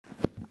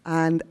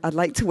And I'd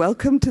like to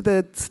welcome to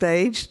the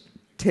stage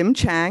Tim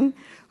Chang.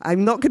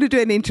 I'm not going to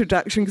do an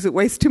introduction because it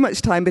wastes too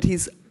much time, but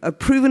he's a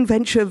proven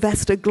venture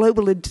investor,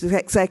 global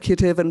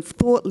executive, and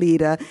thought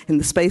leader in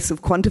the space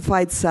of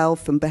quantified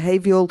self and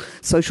behavioral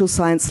social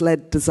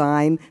science-led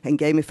design and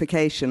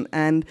gamification,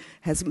 and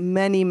has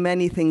many,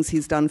 many things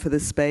he's done for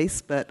this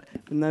space. But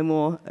with no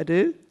more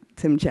ado,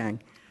 Tim Chang.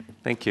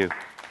 Thank you.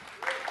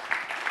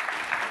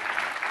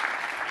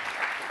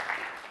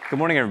 Good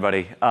morning,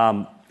 everybody.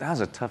 That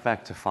was a tough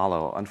act to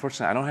follow.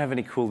 Unfortunately, I don't have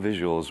any cool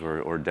visuals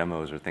or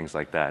demos or things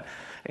like that.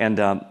 And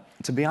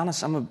to be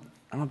honest, I'm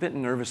a bit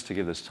nervous to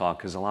give this talk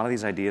because a lot of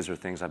these ideas are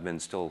things I've been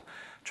still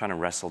trying to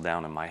wrestle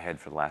down in my head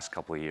for the last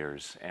couple of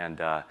years. And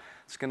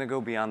it's going to go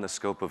beyond the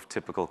scope of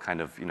typical kind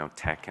of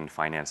tech and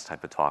finance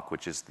type of talk,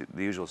 which is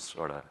the usual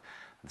sort of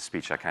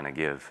speech I kind of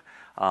give.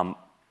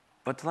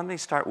 But let me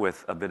start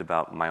with a bit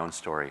about my own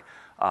story.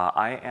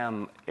 I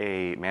am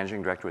a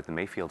managing director with the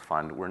Mayfield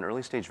Fund. We're an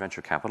early-stage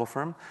venture capital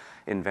firm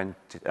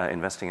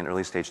investing in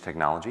early-stage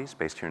technologies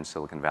based here in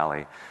Silicon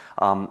Valley.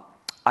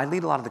 I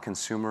lead a lot of the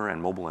consumer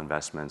and mobile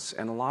investments,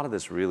 and a lot of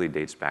this really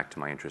dates back to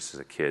my interest as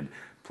a kid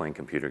playing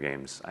computer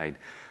games. I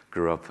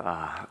grew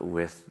up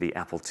with the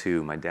Apple II.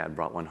 My dad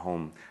brought one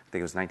home, I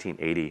think it was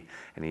 1980,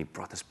 and he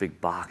brought this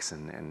big box,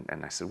 and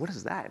I said, "What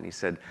is that?" And he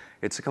said,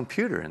 "It's a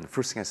computer." And the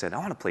first thing I said, "I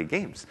want to play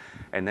games."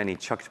 And then he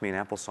chucked me an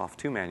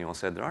AppleSoft II manual and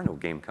said, "There are no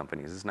game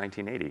companies. This is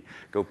 1980.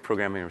 Go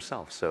program it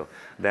yourself." So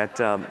that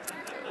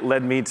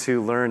led me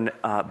to learn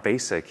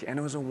BASIC, and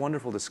it was a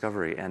wonderful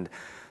discovery. And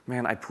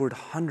man, I poured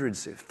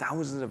hundreds,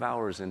 thousands of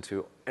hours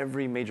into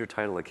every major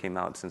title that came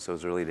out since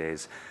those early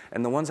days.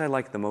 And the ones I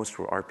liked the most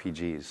were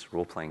RPGs,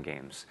 role-playing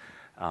games.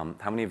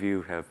 How many of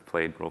you have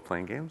played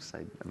role-playing games?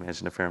 I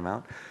imagine a fair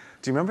amount.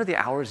 Do you remember the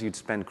hours you'd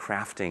spend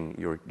crafting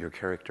your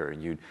character?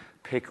 You'd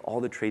pick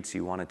all the traits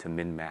you wanted to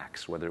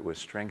min-max, whether it was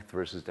strength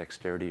versus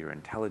dexterity or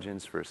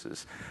intelligence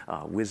versus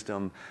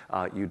wisdom.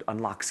 You'd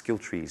unlock skill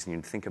trees, and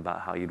you'd think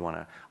about how you'd want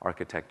to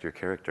architect your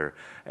character.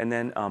 And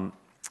then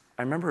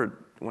I remember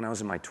when I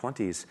was in my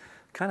 20s,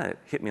 kind of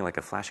hit me like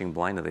a flashing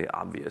blind of the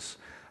obvious.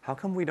 How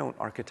come we don't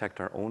architect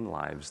our own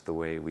lives the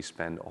way we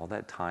spend all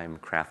that time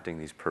crafting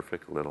these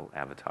perfect little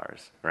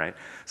avatars, right?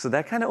 So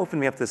that kind of opened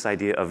me up this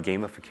idea of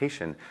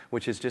gamification,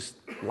 which is just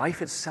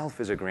life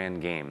itself is a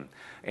grand game.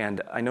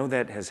 And I know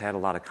that has had a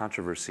lot of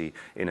controversy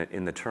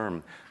in the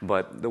term,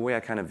 but the way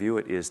I kind of view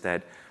it is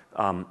that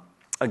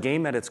a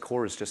game at its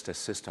core is just a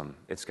system.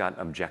 It's got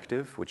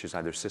objective, which is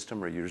either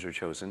system or user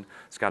chosen.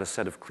 It's got a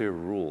set of clear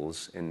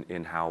rules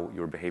in how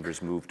your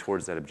behaviors move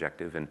towards that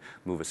objective and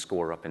move a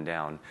score up and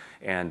down.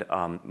 And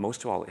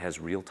most of all, it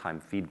has real-time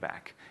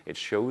feedback. It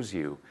shows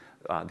you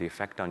the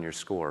effect on your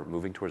score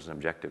moving towards an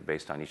objective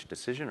based on each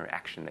decision or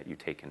action that you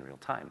take in real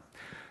time.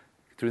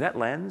 Through that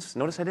lens,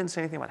 notice I didn't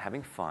say anything about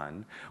having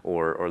fun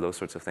or those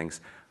sorts of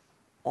things.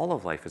 All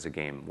of life is a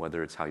game,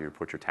 whether it's how you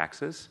report your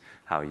taxes,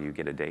 how you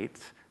get a date,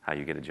 how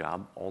you get a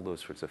job, all those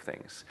sorts of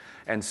things.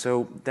 And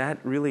so that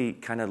really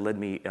kind of led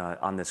me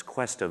on this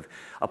quest of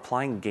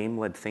applying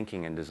game-led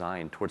thinking and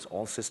design towards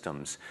all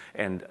systems.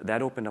 And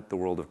that opened up the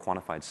world of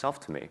quantified self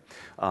to me.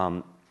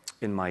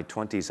 In my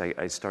 20s,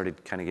 I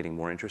started kind of getting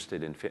more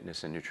interested in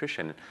fitness and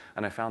nutrition,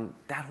 and I found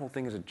that whole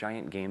thing is a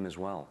giant game as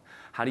well.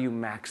 How do you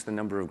max the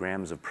number of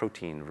grams of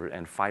protein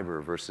and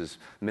fiber versus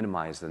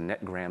minimize the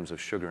net grams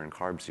of sugar and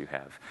carbs you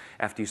have?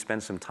 After you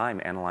spend some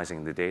time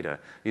analyzing the data,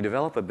 you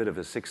develop a bit of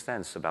a sixth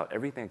sense about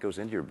everything that goes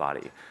into your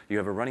body. You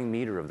have a running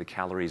meter of the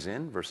calories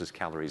in versus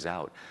calories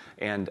out.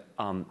 And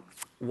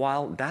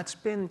while that's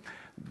been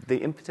the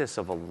impetus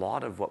of a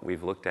lot of what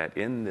we've looked at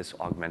in this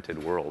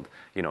augmented world,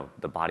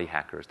 the body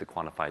hackers, the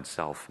quantified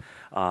self,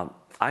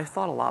 I've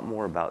thought a lot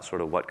more about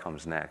sort of what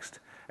comes next.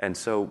 And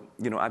so,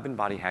 I've been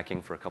body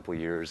hacking for a couple of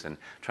years and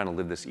trying to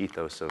live this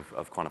ethos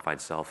of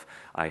quantified self.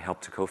 I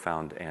helped to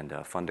co-found and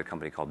fund a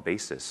company called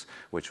Basis,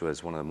 which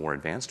was one of the more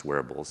advanced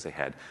wearables. They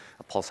had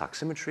a pulse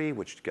oximetry,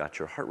 which got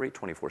your heart rate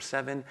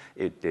 24/7.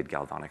 It did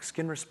galvanic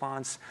skin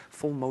response,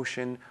 full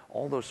motion,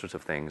 all those sorts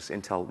of things.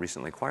 Intel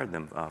recently acquired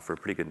them for a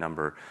pretty good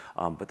number.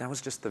 But that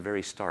was just the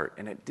very start.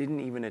 And it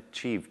didn't even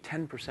achieve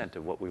 10%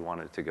 of what we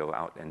wanted to go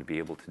out and be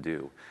able to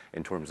do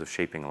in terms of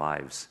shaping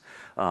lives.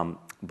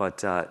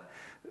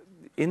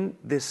 In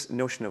this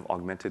notion of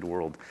augmented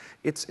world,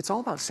 it's all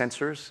about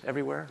sensors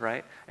everywhere,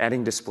 right?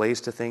 Adding displays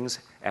to things,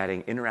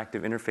 adding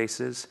interactive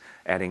interfaces,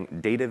 adding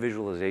data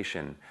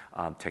visualization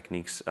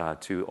techniques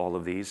to all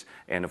of these,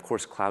 and of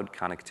course, cloud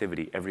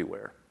connectivity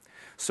everywhere.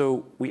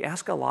 So we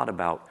ask a lot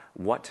about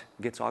what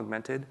gets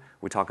augmented.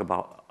 We talk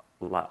about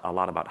a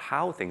lot about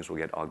how things will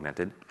get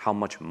augmented, how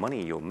much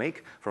money you'll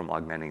make from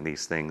augmenting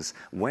these things,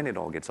 when it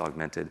all gets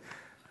augmented.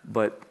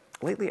 But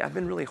lately, I've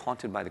been really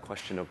haunted by the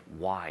question of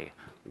why.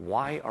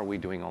 Why are we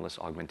doing all this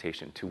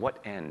augmentation? To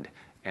what end?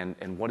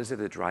 And what is it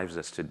that drives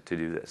us to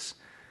do this?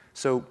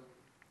 So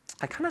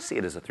I kind of see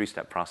it as a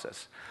three-step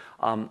process.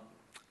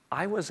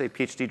 I was a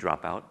PhD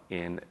dropout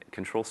in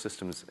control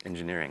systems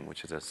engineering,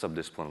 which is a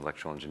subdiscipline of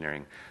electrical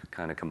engineering,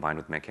 kind of combined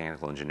with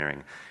mechanical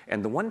engineering.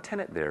 And the one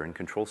tenet there in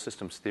control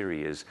systems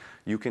theory is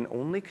you can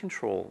only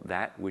control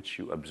that which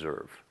you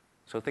observe.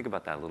 So think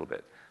about that a little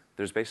bit.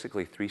 There's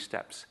basically 3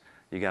 steps.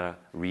 You got to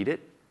read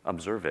it,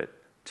 observe it,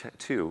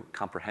 2,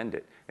 comprehend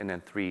it, and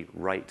then 3,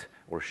 write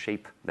or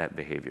shape that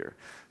behavior.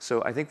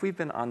 So I think we've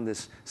been on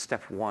this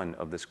step 1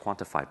 of this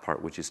quantify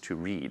part, which is to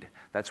read.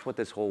 That's what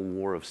this whole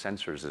war of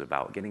sensors is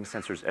about, getting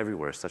sensors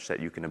everywhere such that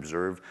you can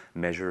observe,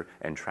 measure,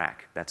 and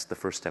track. That's the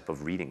first step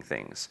of reading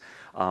things.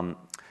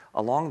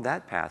 Along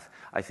that path,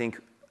 I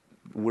think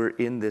we're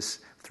in this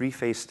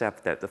 3-phase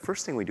step that the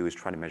first thing we do is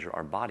try to measure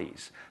our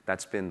bodies.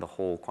 That's been the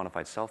whole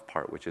quantified self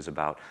part, which is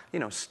about,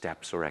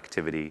 steps or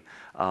activity.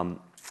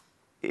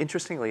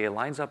 Interestingly, it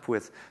lines up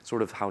with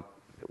sort of how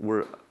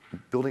we're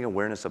building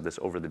awareness of this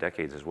over the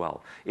decades as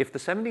well. If the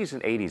 70s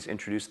and 80s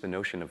introduced the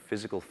notion of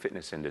physical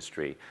fitness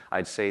industry,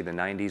 I'd say the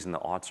 90s and the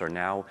aughts are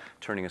now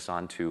turning us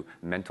on to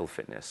mental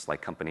fitness,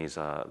 like companies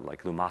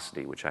like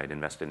Lumosity, which I had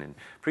invested in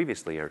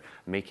previously, are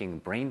making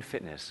brain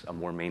fitness a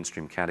more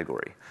mainstream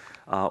category.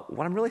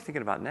 What I'm really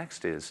thinking about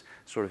next is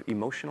sort of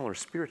emotional or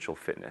spiritual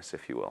fitness,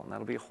 if you will, and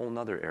that'll be a whole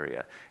nother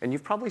area. And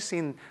you've probably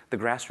seen the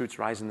grassroots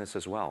rise in this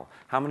as well.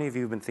 How many of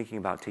you have been thinking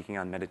about taking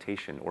on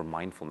meditation or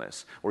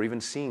mindfulness, or even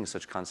seeing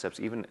such concepts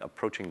even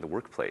approaching the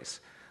workplace?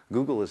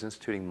 Google is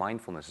instituting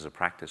mindfulness as a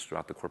practice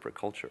throughout the corporate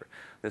culture.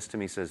 This to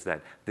me says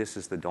that this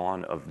is the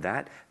dawn of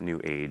that new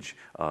age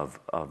of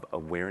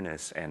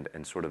awareness and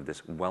sort of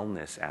this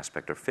wellness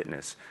aspect or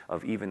fitness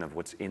of even of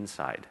what's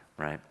inside,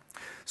 right?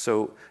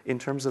 So in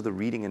terms of the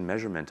reading and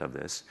measurement of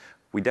this,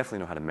 we definitely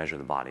know how to measure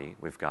the body.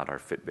 We've got our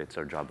Fitbits,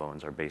 our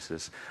Jawbones, our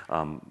Bases.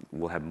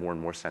 We'll have more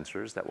and more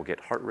sensors that will get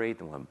heart rate,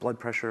 and we'll have blood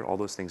pressure, all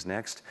those things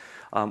next.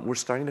 We're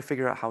starting to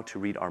figure out how to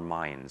read our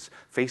minds.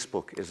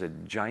 Facebook is a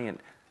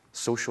giant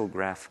social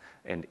graph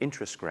and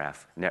interest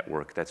graph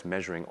network that's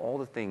measuring all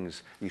the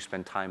things you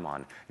spend time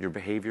on, your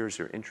behaviors,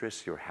 your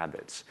interests, your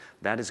habits.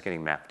 That is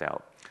getting mapped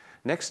out.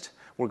 Next,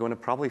 we're going to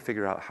probably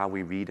figure out how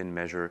we read and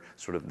measure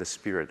sort of the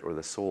spirit or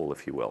the soul,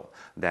 if you will.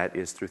 That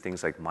is through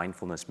things like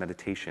mindfulness,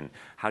 meditation.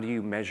 How do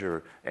you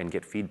measure and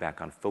get feedback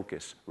on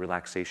focus,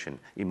 relaxation,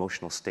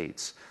 emotional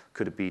states?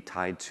 Could it be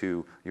tied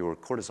to your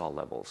cortisol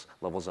levels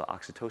of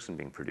oxytocin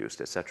being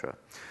produced, et cetera?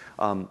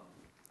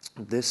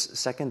 This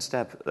second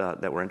step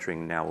that we're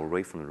entering now, we're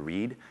away from the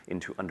read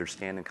into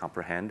understand and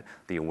comprehend,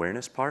 the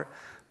awareness part.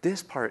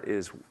 This part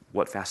is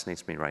what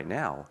fascinates me right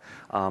now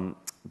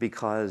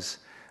because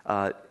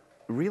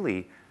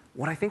really,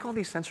 what I think all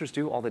these sensors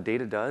do, all the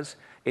data does,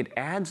 it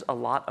adds a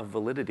lot of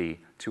validity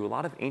to a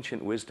lot of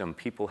ancient wisdom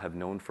people have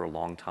known for a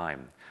long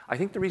time. I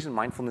think the reason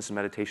mindfulness and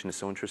meditation is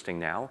so interesting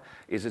now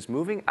is it's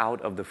moving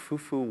out of the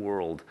foo-foo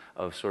world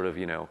of sort of,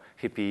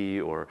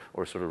 hippie or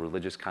sort of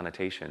religious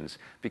connotations,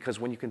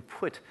 because when you can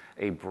put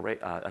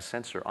a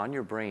sensor on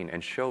your brain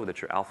and show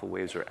that your alpha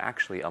waves are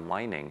actually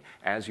aligning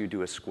as you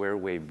do a square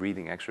wave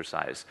breathing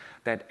exercise,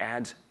 that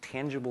adds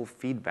tangible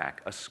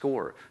feedback, a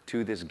score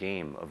to this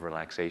game of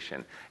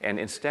relaxation. And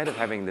instead of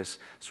having this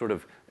sort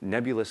of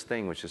nebulous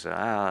thing, which is,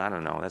 I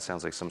don't know, that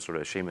sounds like some sort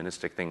of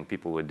shamanistic thing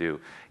people would do.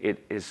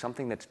 It is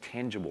something that's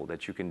tangible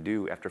that you can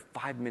do after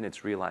 5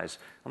 minutes realize,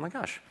 oh my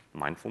gosh,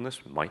 mindfulness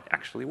might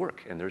actually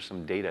work. And there's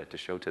some data to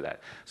show to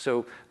that.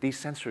 So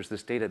these sensors,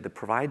 this data that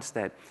provides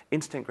that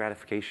instant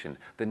gratification,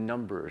 the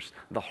numbers,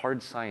 the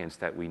hard science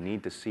that we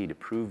need to see to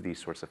prove these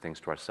sorts of things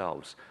to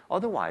ourselves.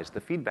 Otherwise, the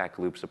feedback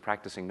loops of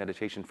practicing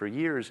meditation for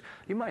years,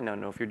 you might not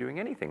know if you're doing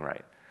anything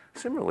right.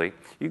 Similarly,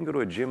 you can go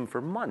to a gym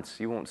for months.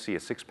 You won't see a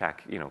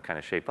six-pack, kind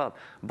of shape up.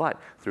 But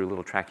through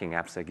little tracking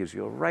apps that gives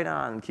you a right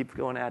on, keep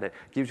going at it,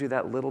 gives you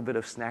that little bit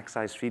of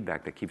snack-sized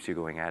feedback that keeps you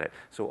going at it.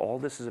 So all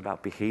this is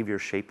about behavior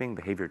shaping,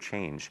 behavior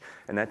change.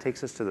 And that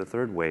takes us to the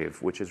third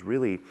wave, which is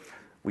really,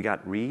 we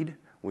got read,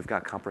 we've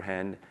got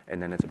comprehend, and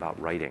then it's about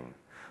writing.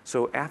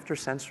 So after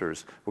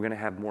sensors, we're going to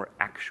have more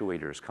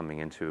actuators coming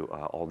into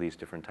all these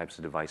different types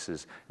of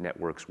devices,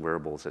 networks,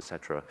 wearables, et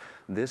cetera.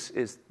 This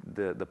is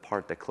the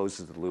part that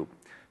closes the loop,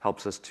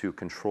 helps us to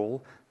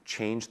control,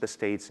 change the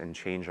states, and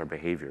change our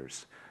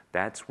behaviors.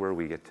 That's where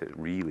we get to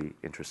really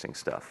interesting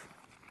stuff.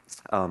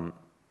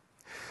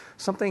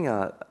 Something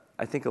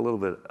I think a little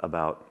bit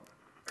about,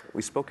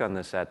 we spoke on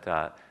this at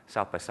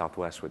South by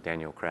Southwest with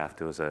Daniel Kraft.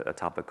 There was a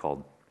topic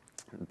called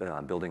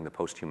Building the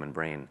Post-Human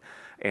Brain.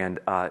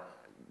 And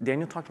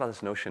Daniel talked about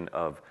this notion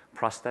of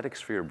prosthetics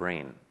for your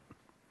brain.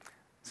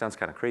 Sounds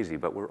kind of crazy,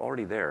 but we're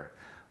already there.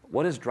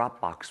 What is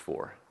Dropbox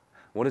for?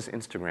 What is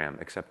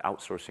Instagram except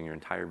outsourcing your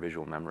entire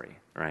visual memory,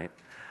 right?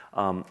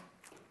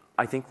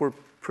 I think we're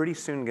pretty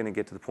soon going to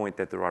get to the point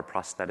that there are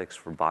prosthetics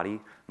for body,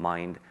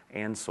 mind,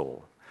 and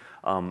soul.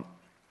 How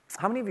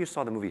many of you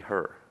saw the movie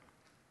Her?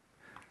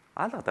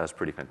 I thought that was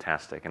pretty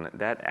fantastic, and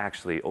that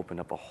actually opened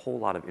up a whole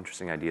lot of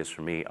interesting ideas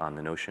for me on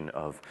the notion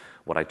of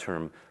what I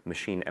term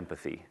machine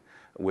empathy,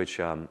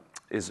 which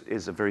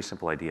is a very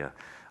simple idea.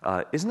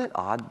 Isn't it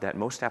odd that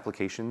most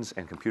applications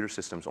and computer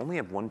systems only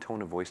have one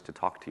tone of voice to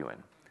talk to you in?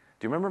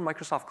 Do you remember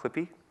Microsoft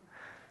Clippy?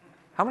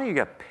 How many of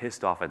you got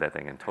pissed off at that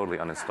thing and totally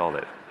uninstalled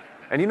it?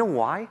 And you know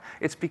why?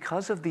 It's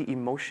because of the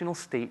emotional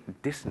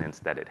state dissonance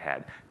that it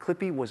had.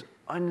 Clippy was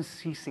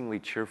unceasingly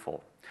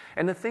cheerful.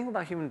 And the thing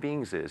about human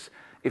beings is,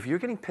 if you're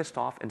getting pissed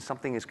off and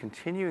something is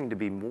continuing to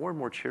be more and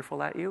more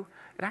cheerful at you,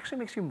 it actually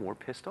makes you more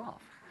pissed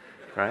off,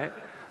 right?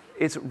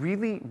 It's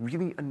really,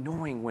 really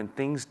annoying when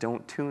things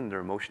don't tune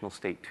their emotional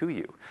state to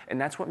you. And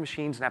that's what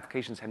machines and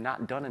applications have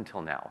not done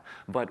until now.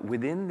 But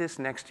within this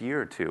next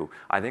year or two,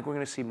 I think we're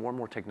going to see more and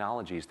more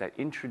technologies that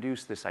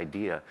introduce this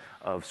idea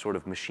of sort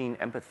of machine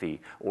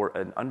empathy or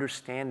an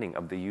understanding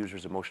of the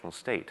user's emotional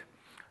state.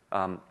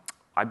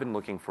 I've been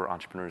looking for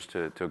entrepreneurs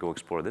to go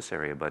explore this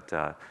area, but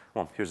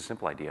well, here's a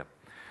simple idea.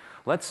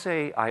 Let's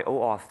say I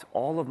OAuth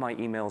all of my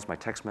emails, my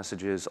text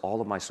messages,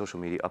 all of my social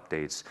media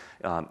updates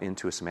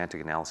into a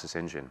semantic analysis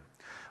engine.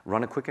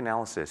 Run a quick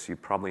analysis. You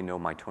probably know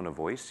my tone of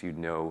voice. You'd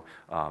know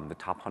the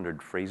top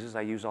 100 phrases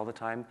I use all the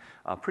time.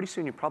 Pretty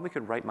soon, you probably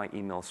could write my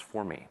emails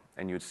for me,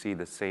 and you'd see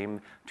the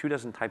same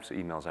 24 types of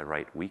emails I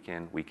write week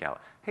in, week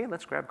out. Hey,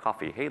 let's grab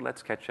coffee. Hey,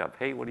 let's catch up.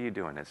 Hey, what are you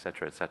doing? Et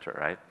cetera,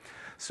 right?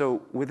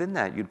 So within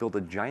that, you'd build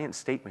a giant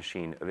state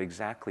machine of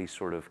exactly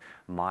sort of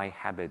my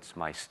habits,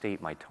 my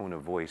state, my tone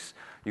of voice.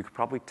 You could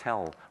probably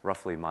tell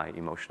roughly my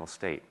emotional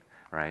state,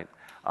 right?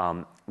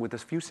 With a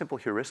few simple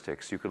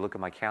heuristics, you could look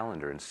at my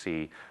calendar and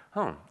see,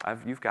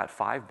 you've got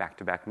 5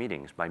 back-to-back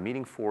meetings. By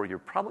meeting 4, you're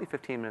probably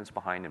 15 minutes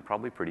behind and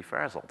probably pretty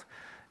frazzled.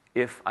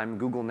 If I'm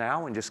Google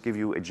Now and just give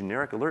you a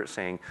generic alert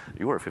saying,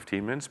 you are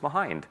 15 minutes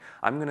behind,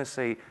 I'm going to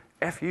say,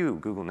 F you,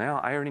 Google Now,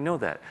 I already know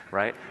that,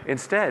 right?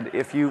 Instead,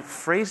 if you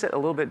phrase it a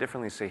little bit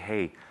differently, say,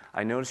 hey,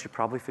 I notice you're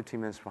probably 15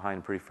 minutes behind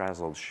and pretty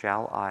frazzled.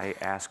 Shall I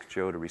ask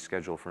Joe to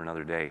reschedule for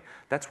another day?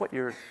 That's what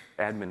your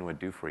admin would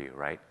do for you,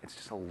 right? It's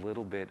just a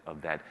little bit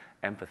of that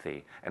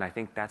empathy. And I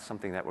think that's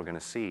something that we're going to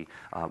see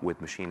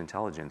with machine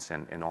intelligence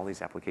and all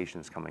these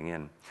applications coming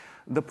in.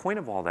 The point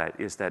of all that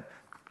is that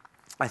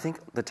I think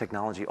the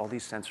technology, all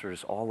these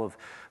sensors, all of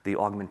the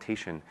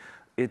augmentation,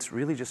 it's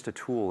really just a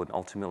tool and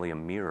ultimately a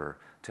mirror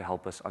to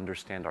help us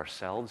understand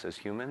ourselves as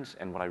humans.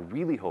 And what I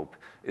really hope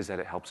is that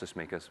it helps us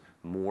make us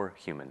more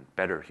human,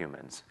 better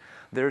humans.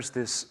 There's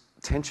this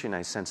tension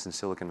I sense in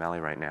Silicon Valley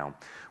right now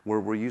where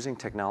we're using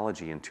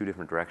technology in 2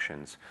 different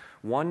directions.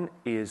 One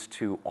is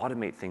to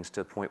automate things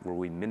to the point where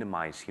we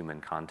minimize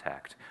human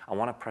contact. I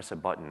want to press a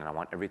button and I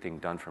want everything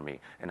done for me,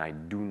 and I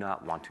do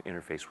not want to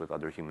interface with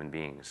other human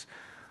beings.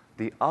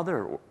 The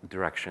other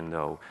direction,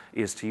 though,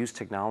 is to use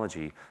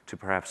technology to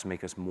perhaps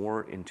make us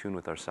more in tune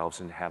with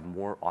ourselves and have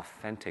more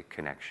authentic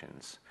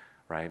connections,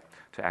 right?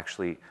 To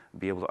actually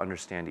be able to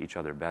understand each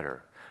other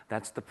better.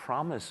 That's the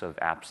promise of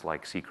apps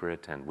like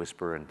Secret and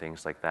Whisper and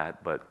things like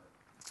that. But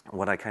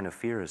what I kind of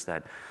fear is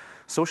that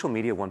social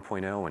media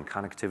 1.0 and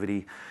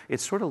connectivity,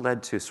 it's sort of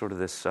led to sort of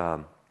this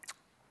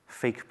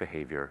fake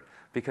behavior.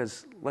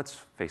 Because let's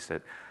face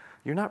it,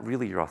 you're not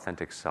really your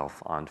authentic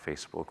self on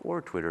Facebook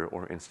or Twitter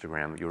or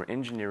Instagram. You're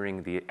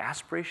engineering the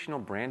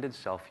aspirational branded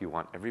self you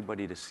want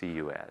everybody to see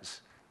you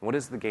as. What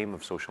is the game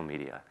of social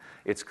media?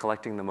 It's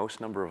collecting the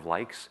most number of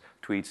likes,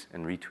 tweets,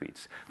 and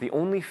retweets. The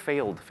only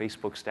failed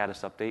Facebook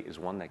status update is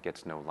one that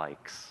gets no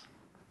likes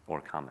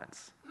or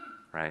comments,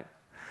 right?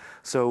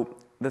 So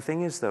the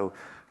thing is, though,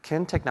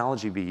 can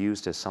technology be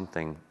used as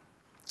something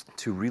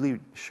to really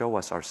show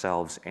us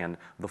ourselves and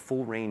the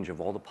full range of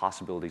all the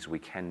possibilities we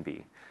can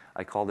be?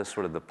 I call this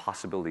sort of the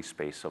possibility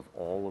space of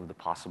all of the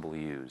possible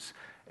yous.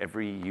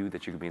 Every you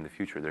that you could be in the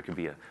future. There could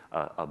be a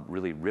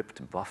really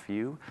ripped, buff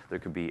you. There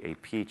could be a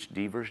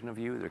PhD version of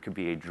you. There could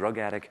be a drug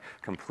addict,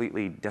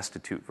 completely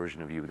destitute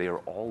version of you. They are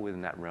all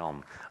within that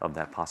realm of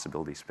that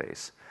possibility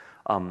space.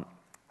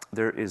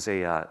 There is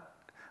a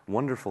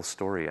wonderful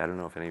story. I don't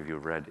know if any of you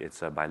have read.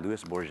 It's by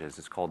Luis Borges.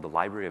 It's called The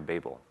Library of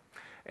Babel.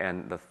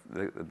 And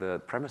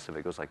the premise of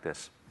it goes like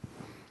this.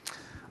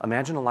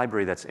 Imagine a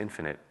library that's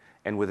infinite.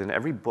 And within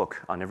every book,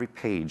 on every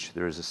page,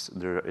 there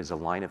is a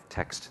line of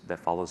text that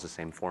follows the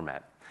same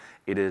format.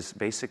 It is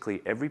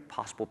basically every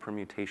possible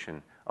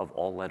permutation of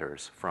all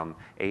letters from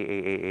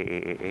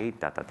A,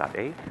 dot, dot, dot,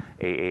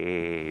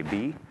 A,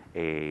 B,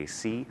 A,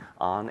 C,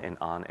 on and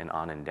on and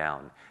on and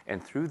down.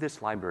 And through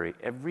this library,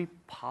 every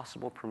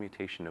possible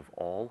permutation of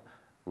all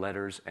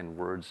letters and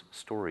words,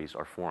 stories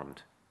are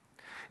formed.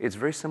 It's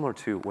very similar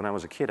to when I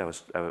was a kid. I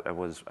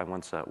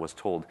once was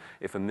told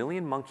if 1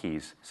 million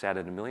monkeys sat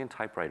at 1 million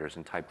typewriters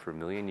and typed for 1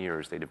 million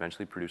years, they'd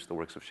eventually produce the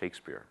works of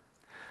Shakespeare.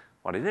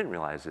 What I didn't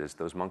realize is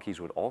those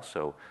monkeys would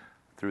also,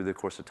 through the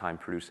course of time,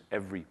 produce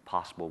every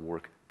possible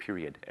work,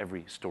 period,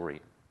 every story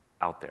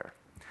out there.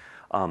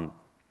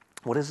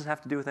 What does this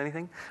have to do with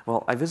anything?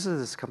 Well, I visited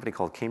this company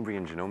called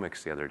Cambrian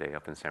Genomics the other day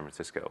up in San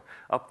Francisco.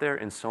 Up there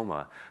in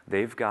Soma,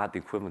 they've got the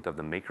equivalent of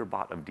the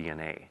MakerBot of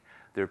DNA.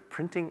 They're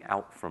printing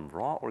out from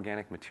raw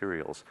organic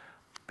materials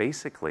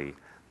basically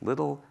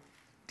little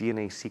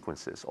DNA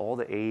sequences, all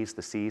the A's,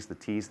 the C's, the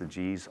T's, the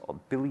G's,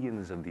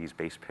 billions of these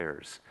base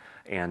pairs.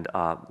 And,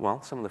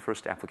 well, some of the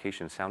first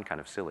applications sound kind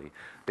of silly.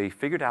 They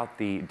figured out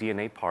the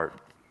DNA part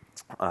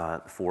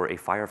for a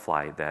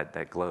firefly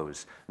that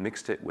glows,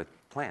 mixed it with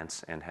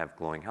plants and have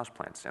glowing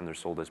houseplants. And they're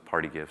sold as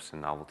party gifts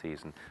and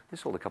novelties. And they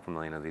sold a couple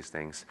million of these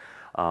things.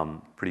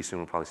 Pretty soon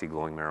we'll probably see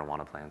glowing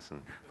marijuana plants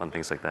and fun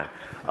things like that.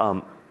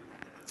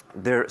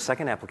 Their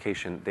second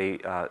application, they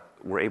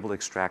were able to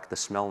extract the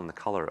smell and the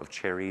color of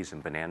cherries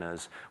and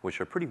bananas,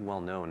 which are pretty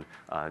well-known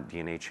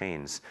DNA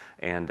chains,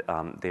 and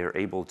they're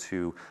able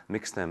to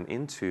mix them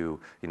into,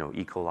 E.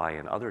 coli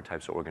and other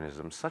types of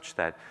organisms, such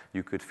that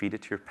you could feed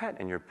it to your pet,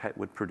 and your pet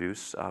would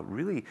produce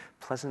really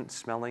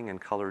pleasant-smelling and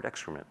colored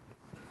excrement.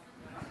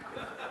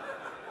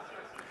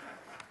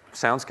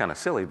 Sounds kind of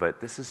silly,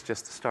 but this is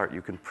just the start.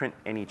 You can print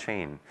any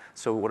chain.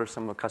 So what are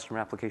some of the customer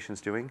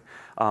applications doing?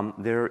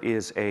 There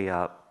is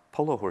a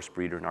polo horse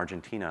breeder in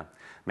Argentina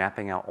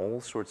mapping out all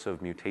sorts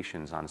of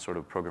mutations on sort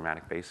of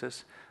programmatic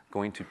basis,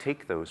 going to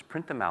take those,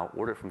 print them out,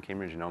 order it from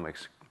Cambridge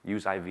Genomics,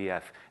 use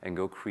IVF, and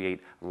go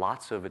create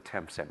lots of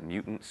attempts at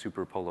mutant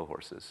super polo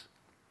horses,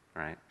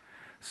 right?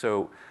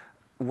 So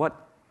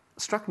what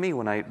struck me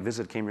when I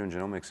visited Cambridge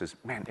Genomics is,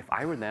 man, if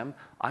I were them,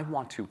 I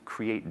want to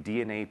create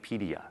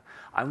DNApedia.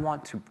 I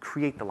want to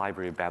create the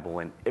Library of Babel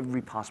in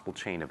every possible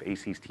chain of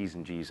ACs, Ts,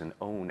 and Gs and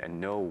own and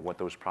know what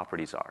those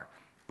properties are.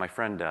 My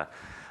friend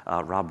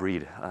Rob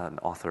Reed, an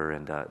author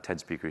and TED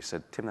speaker, he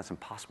said, Tim, that's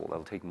impossible.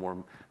 That'll take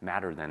more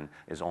matter than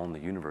is all in the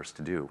universe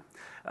to do.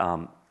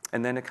 And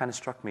then it kind of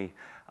struck me,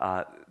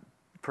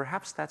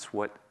 perhaps that's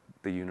what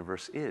the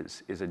universe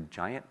is a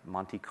giant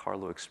Monte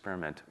Carlo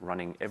experiment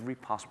running every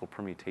possible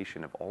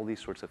permutation of all these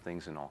sorts of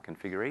things in all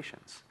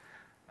configurations.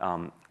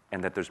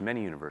 And that there's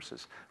many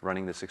universes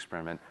running this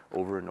experiment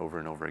over and over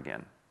and over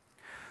again.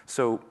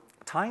 So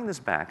tying this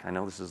back, I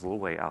know this is a little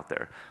way out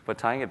there, but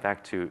tying it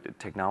back to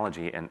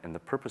technology and the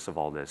purpose of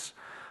all this,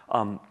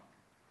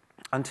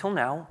 until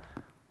now,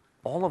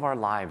 all of our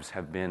lives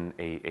have been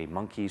a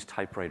monkey's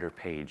typewriter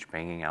page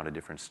banging out a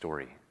different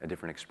story, a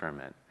different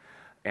experiment.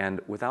 And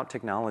without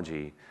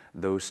technology,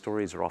 those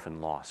stories are often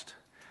lost.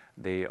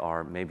 They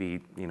are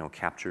maybe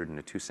captured in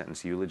a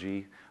 2-sentence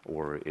eulogy,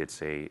 or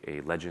it's a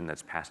legend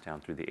that's passed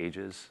down through the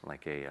ages,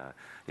 like a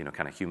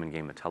kind of human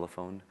game of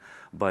telephone.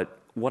 But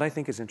what I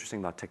think is interesting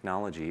about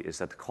technology is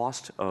that the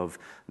cost of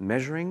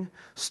measuring,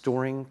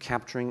 storing,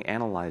 capturing,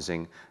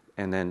 analyzing,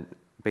 and then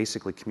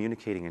basically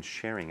communicating and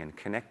sharing and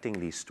connecting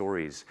these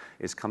stories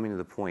is coming to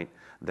the point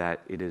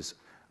that it is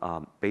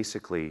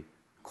basically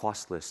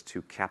costless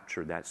to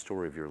capture that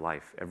story of your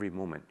life, every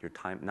moment, your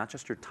time, not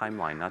just your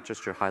timeline, not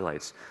just your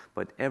highlights,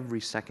 but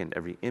every second,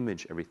 every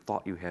image, every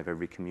thought you have,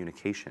 every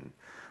communication.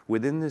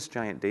 Within this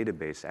giant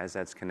database, as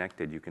that's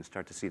connected, you can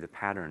start to see the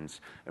patterns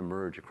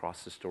emerge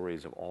across the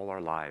stories of all our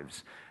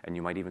lives. And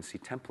you might even see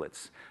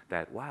templates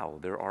that, wow,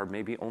 there are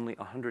maybe only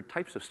 100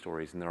 types of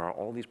stories, and there are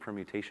all these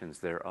permutations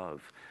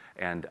thereof.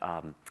 And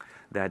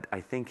that,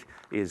 I think,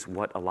 is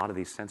what a lot of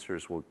these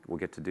sensors will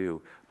get to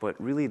do. But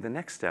really, the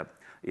next step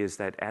is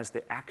that as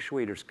the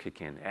actuators kick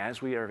in,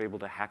 as we are able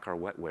to hack our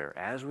wetware,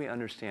 as we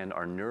understand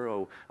our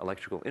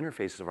neuroelectrical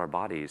interfaces of our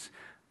bodies,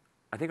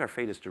 I think our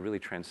fate is to really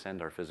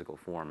transcend our physical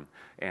form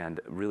and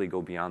really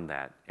go beyond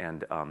that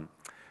and,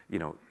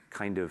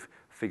 kind of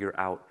figure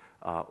out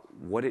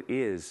what it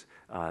is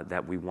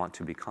that we want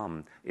to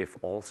become if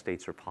all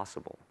states are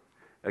possible.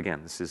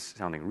 Again, this is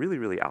sounding really,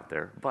 really out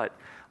there, but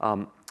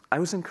I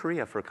was in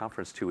Korea for a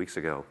conference 2 weeks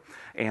ago,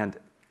 and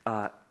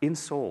in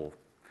Seoul,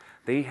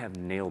 they have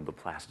nailed the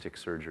plastic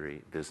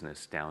surgery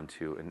business down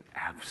to an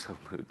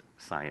absolute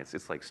science.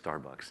 It's like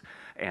Starbucks,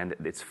 and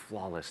it's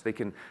flawless. They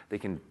can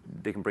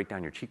break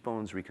down your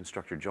cheekbones,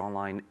 reconstruct your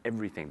jawline,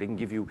 everything. They can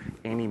give you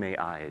anime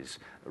eyes,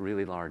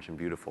 really large and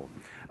beautiful.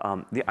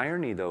 The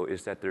irony, though,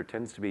 is that there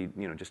tends to be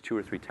just 2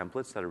 or 3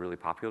 templates that are really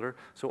popular,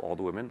 so all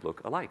the women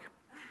look alike.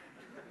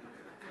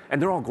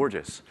 And they're all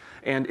gorgeous.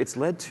 And it's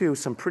led to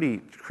some pretty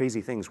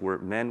crazy things where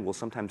men will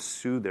sometimes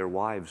sue their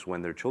wives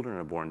when their children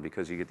are born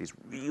because you get these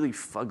really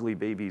fugly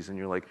babies and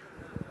you're like,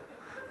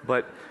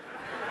 but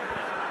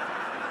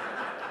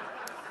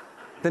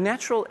the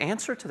natural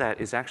answer to that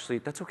is actually,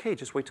 that's okay,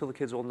 just wait till the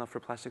kid's old enough for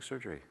plastic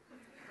surgery.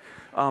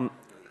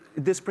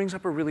 This brings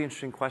up a really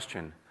interesting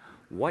question.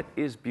 What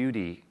is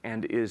beauty,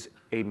 and is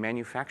a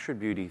manufactured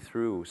beauty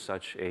through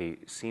such a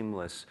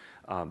seamless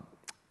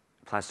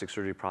plastic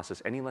surgery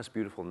process any less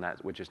beautiful than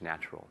that which is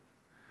natural?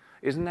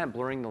 Isn't that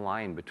blurring the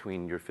line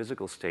between your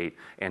physical state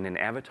and an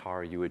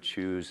avatar you would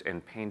choose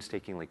and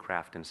painstakingly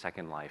craft in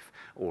Second Life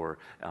or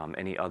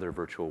any other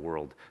virtual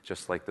world,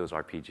 just like those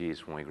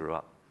RPGs when we grew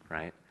up,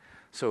 right?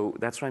 So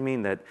that's what I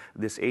mean, that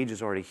this age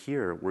is already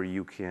here where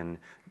you can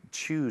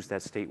choose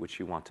that state which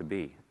you want to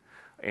be.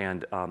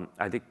 And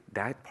I think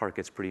that part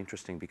gets pretty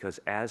interesting because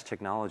as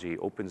technology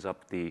opens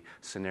up the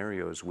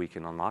scenarios we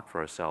can unlock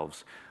for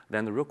ourselves,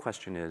 then the real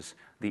question is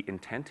the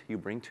intent you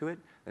bring to it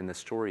and the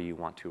story you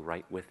want to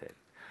write with it.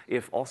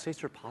 If all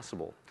states are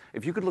possible,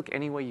 if you could look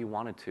any way you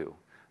wanted to,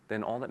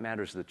 then all that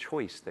matters is the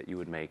choice that you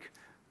would make,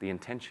 the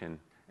intention,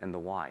 and the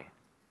why,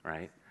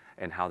 right?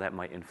 And how that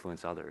might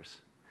influence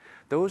others.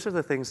 Those are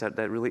the things that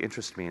really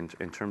interest me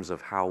in terms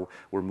of how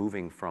we're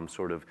moving from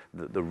sort of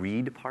the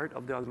read part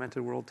of the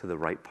augmented world to the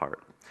write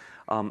part.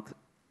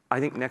 I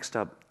think next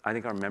up, I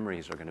think our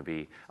memories are going to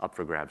be up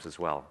for grabs as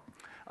well.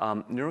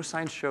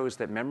 Neuroscience shows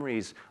that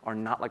memories are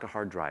not like a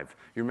hard drive.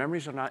 Your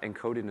memories are not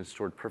encoded and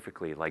stored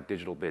perfectly like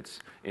digital bits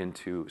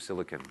into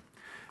silicon.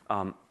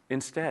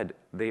 Instead,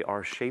 they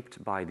are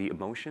shaped by the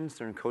emotions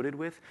they're encoded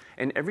with,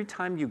 and every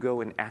time you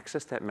go and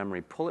access that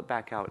memory, pull it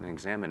back out and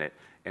examine it,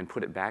 and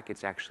put it back,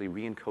 it's actually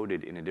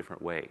re-encoded in a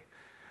different way.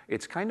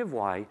 It's kind of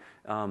why,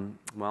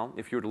 well,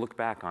 if you were to look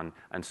back on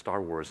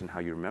Star Wars and how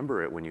you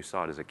remember it when you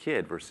saw it as a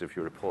kid versus if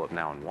you were to pull it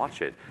now and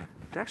watch it,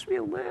 it'd actually be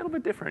a little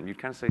bit different. You'd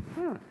kind of say,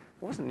 it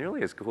wasn't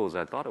nearly as cool as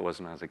I thought it was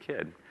when I was a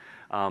kid.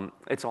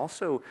 It's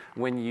also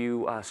when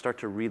you start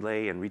to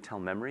relay and retell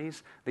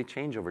memories, they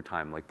change over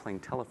time, like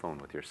playing telephone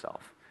with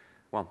yourself.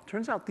 Well,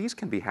 turns out these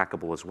can be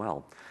hackable as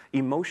well.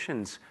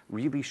 Emotions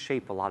really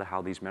shape a lot of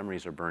how these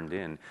memories are burned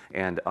in.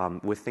 And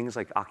with things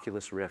like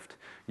Oculus Rift,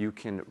 you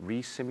can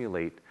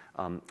re-simulate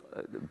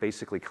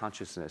basically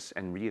consciousness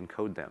and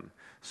re-encode them.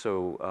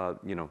 So,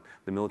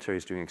 the military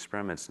is doing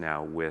experiments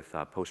now with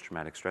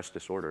post-traumatic stress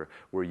disorder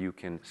where you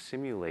can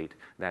simulate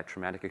that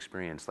traumatic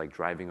experience like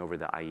driving over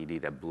the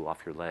IED that blew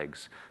off your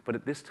legs. But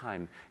at this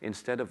time,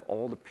 instead of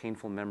all the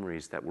painful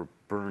memories that were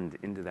burned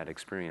into that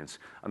experience,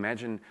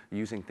 imagine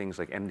using things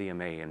like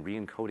MDMA and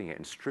re-encoding it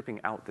and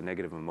stripping out the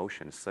negative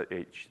emotions so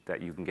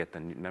that you can get the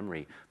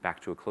memory back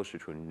to closer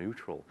to a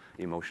neutral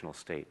emotional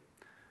state.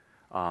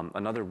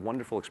 Another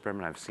wonderful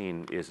experiment I've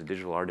seen is a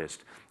digital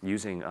artist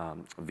using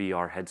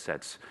VR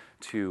headsets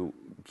to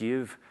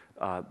give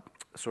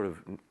sort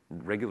of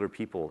regular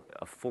people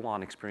a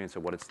full-on experience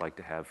of what it's like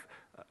to have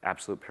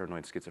absolute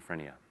paranoid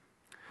schizophrenia.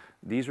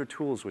 These are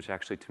tools which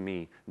actually, to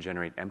me,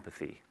 generate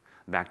empathy,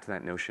 back to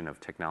that notion of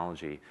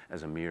technology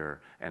as a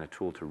mirror and a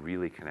tool to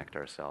really connect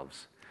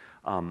ourselves.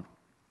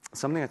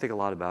 Something I think a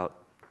lot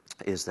about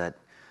is that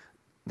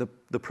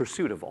the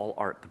pursuit of all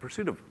art, the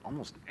pursuit of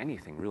almost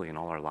anything really in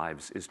all our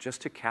lives is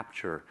just to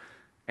capture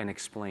and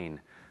explain,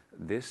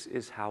 this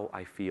is how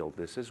I feel,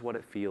 this is what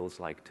it feels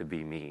like to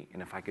be me.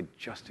 And if I could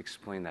just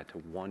explain that to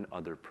one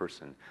other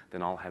person,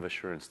 then I'll have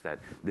assurance that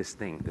this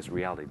thing, this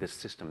reality, this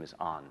system is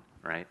on,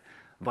 right?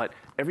 But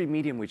every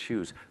medium we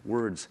choose,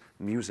 words,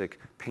 music,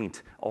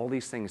 paint, all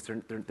these things,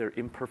 they're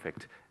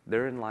imperfect.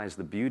 Therein lies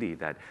the beauty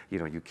that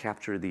you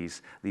capture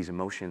these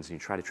emotions and you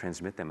try to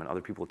transmit them and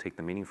other people take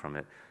the meaning from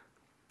it.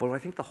 But what I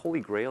think the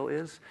holy grail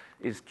is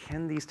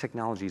can these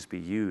technologies be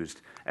used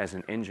as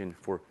an engine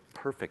for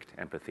perfect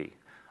empathy?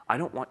 I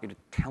don't want you to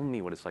tell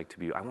me what it's like to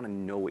be you. I want to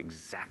know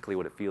exactly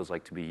what it feels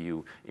like to be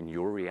you in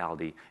your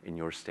reality, in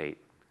your state.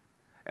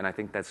 And I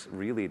think that's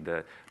really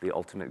the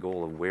ultimate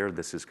goal of where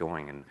this is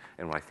going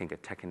and what I think a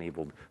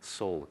tech-enabled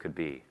soul could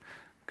be.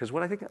 Because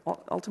what I think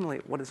ultimately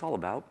what it's all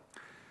about,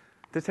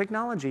 the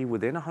technology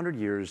within 100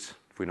 years,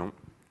 if we don't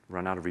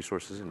run out of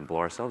resources and blow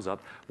ourselves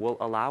up, will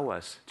allow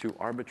us to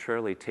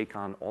arbitrarily take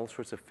on all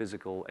sorts of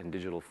physical and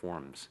digital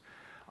forms.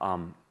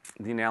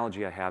 The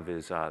analogy I have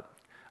is,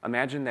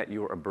 imagine that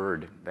you're a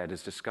bird that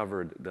has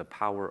discovered the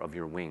power of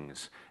your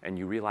wings, and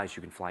you realize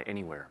you can fly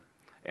anywhere,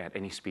 at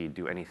any speed,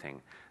 do anything.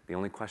 The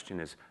only question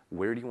is,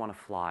 where do you want to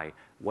fly?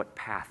 What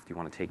path do you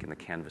want to take in the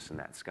canvas in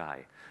that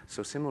sky?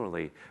 So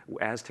similarly,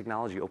 as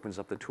technology opens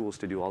up the tools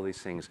to do all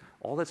these things,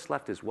 all that's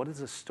left is, what is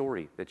the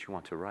story that you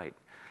want to write?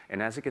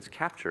 And as it gets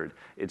captured,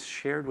 it's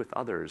shared with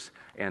others,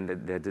 and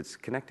that it's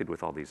connected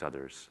with all these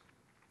others.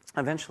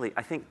 Eventually,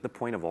 I think the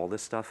point of all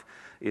this stuff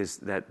is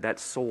that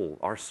soul,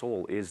 our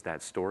soul is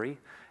that story.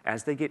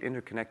 As they get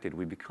interconnected,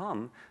 we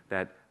become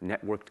that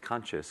networked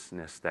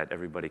consciousness that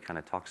everybody kind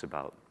of talks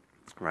about,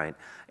 right?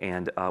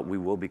 And we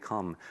will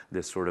become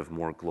this sort of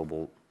more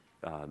global,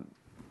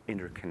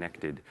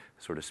 interconnected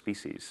sort of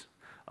species.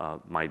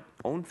 My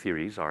own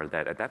theories are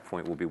that at that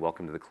point we'll be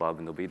welcome to the club,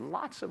 and there'll be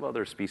lots of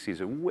other species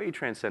that way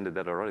transcended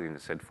that already and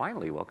said,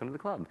 finally, welcome to the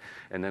club.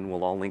 And then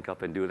we'll all link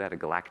up and do it at a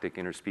galactic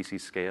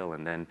interspecies scale,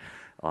 and then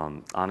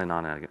on and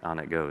on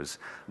it goes.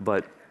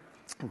 But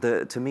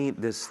to me,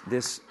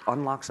 this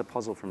unlocks a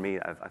puzzle for me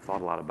I've thought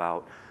a lot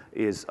about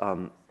is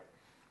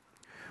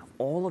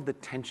all of the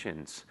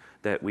tensions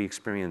that we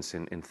experience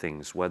in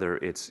things, whether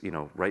it's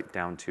right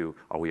down to,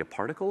 are we a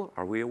particle,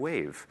 are we a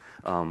wave,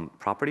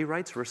 property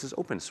rights versus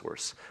open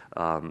source,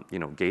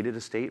 gated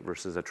estate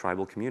versus a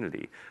tribal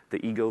community,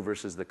 the ego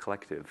versus the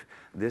collective.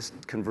 This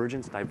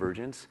convergence,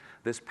 divergence,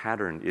 this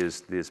pattern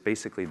is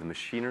basically the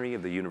machinery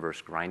of the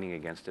universe grinding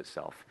against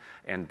itself.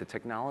 And the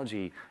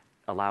technology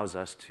allows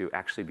us to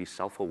actually be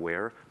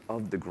self-aware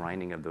of the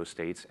grinding of those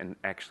states and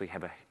actually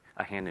have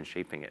a hand in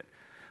shaping it.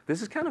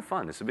 This is kind of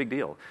fun. It's a big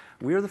deal.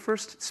 We are the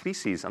first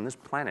species on this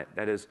planet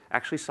that is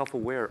actually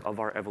self-aware of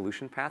our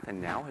evolution path and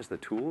now has the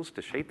tools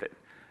to shape it.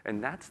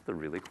 And that's the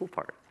really cool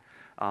part.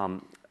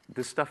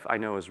 This stuff I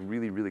know is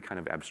really, really kind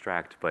of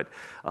abstract, but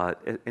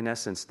in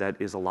essence, that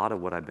is a lot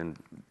of what I've been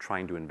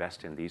trying to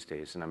invest in these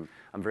days. And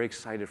I'm very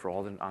excited for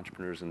all the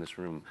entrepreneurs in this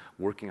room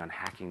working on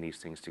hacking these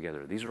things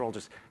together. These are all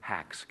just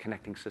hacks,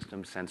 connecting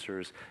systems,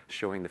 sensors,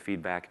 showing the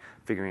feedback,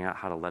 figuring out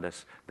how to let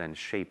us then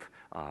shape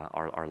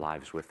our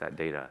lives with that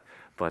data.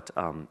 But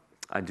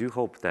I do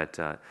hope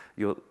that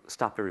you'll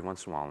stop every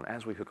once in a while, and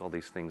as we hook all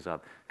these things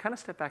up, kind of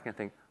step back and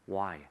think,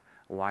 why?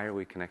 Why are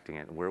we connecting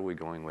it? Where are we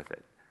going with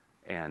it?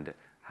 And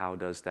how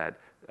does that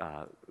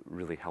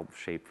really help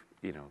shape,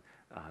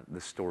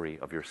 the story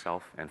of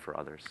yourself and for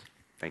others?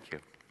 Thank you.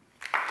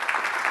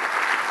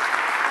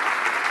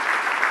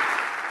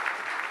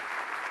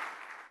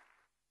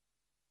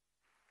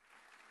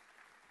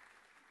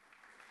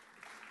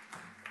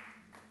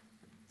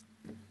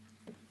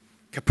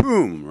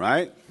 Kapoom,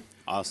 right?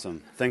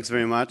 Awesome. Thanks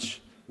very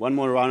much. One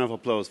more round of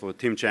applause for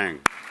Tim Chang.